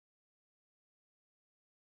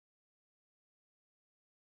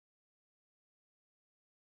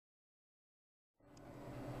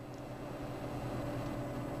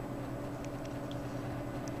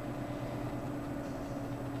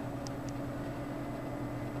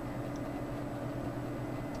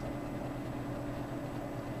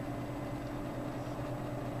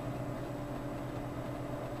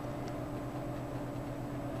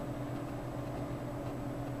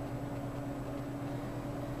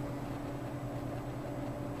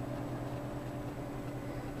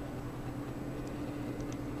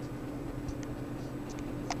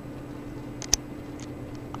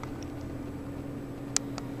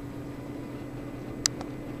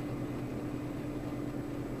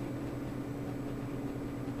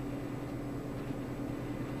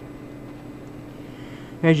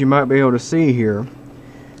As you might be able to see here,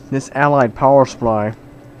 this Allied power supply,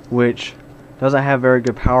 which doesn't have very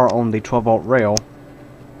good power on the 12 volt rail,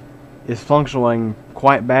 is functioning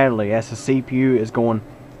quite badly as the CPU is going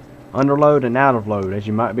under load and out of load, as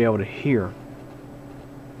you might be able to hear.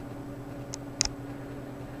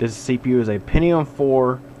 This CPU is a Pentium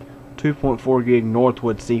 4 2.4 gig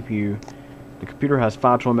Northwood CPU. The computer has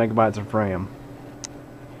 512 megabytes of RAM.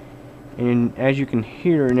 And as you can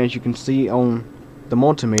hear and as you can see on the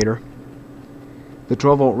multimeter, the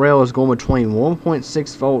 12 volt rail is going between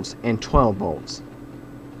 1.6 volts and 12 volts.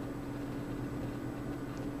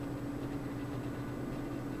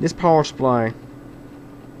 This power supply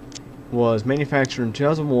was manufactured in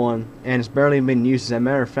 2001 and it's barely been used. As a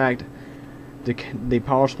matter of fact, the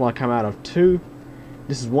power supply came out of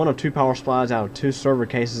this is one of 2 power supplies out of 2 server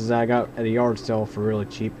cases that I got at a yard sale for really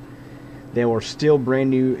cheap. They were still brand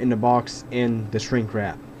new in the box in the shrink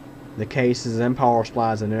wrap. The cases and power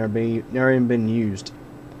supplies have never even been used.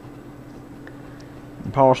 The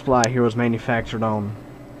power supply here was manufactured in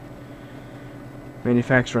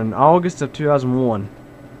August of 2001.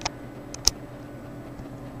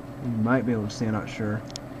 You might be able to see, I'm not sure.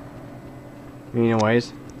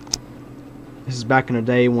 Anyways, this is back in the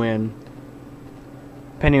day when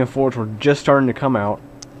Pentium 4s were just starting to come out.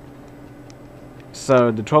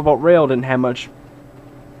 So the 12 volt rail didn't have much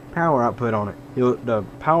power output on it. The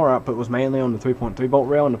power output was mainly on the 3.3 volt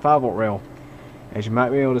rail and the 5 volt rail. As you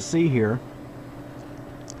might be able to see here,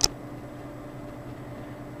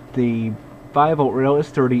 the 5 volt rail is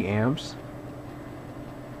 30 amps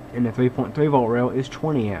and the 3.3 volt rail is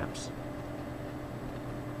 20 amps.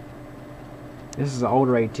 This is an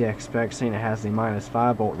older ATX spec, seeing it has the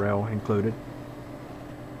 -5 volt rail included.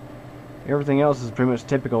 Everything else is pretty much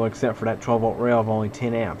typical except for that 12 volt rail of only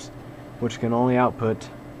 10 amps, which can only output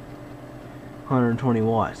 120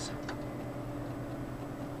 watts.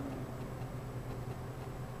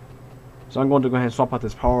 So I'm going to go ahead and swap out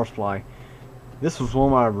this power supply. This was one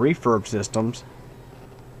of my refurb systems,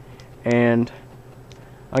 and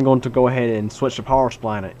I'm going to go ahead and switch the power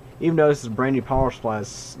supply in it. Even though this is a brand new power supply,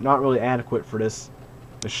 it's not really adequate for this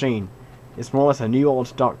machine. It's more or less a new old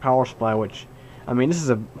stock power supply, which, I mean, this is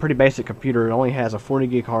a pretty basic computer. It only has a 40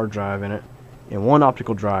 gig hard drive in it and 1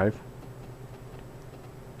 optical drive.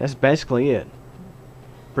 That's basically it.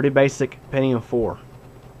 Pretty basic Pentium 4.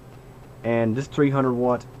 And this 300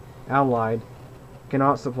 watt Allied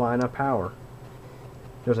cannot supply enough power.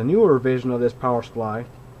 There's a newer version of this power supply.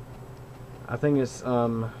 I think it's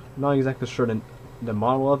not exactly sure the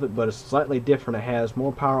model of it, but it's slightly different. It has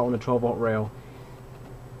more power on the 12 volt rail,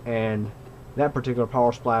 and that particular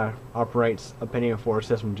power supply operates a Pentium 4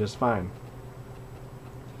 system just fine.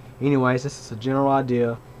 Anyways, this is a general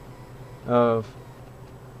idea of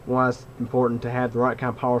why it's important to have the right kind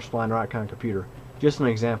of power supply and the right kind of computer. Just an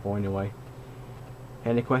example anyway.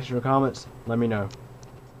 Any questions or comments? Let me know.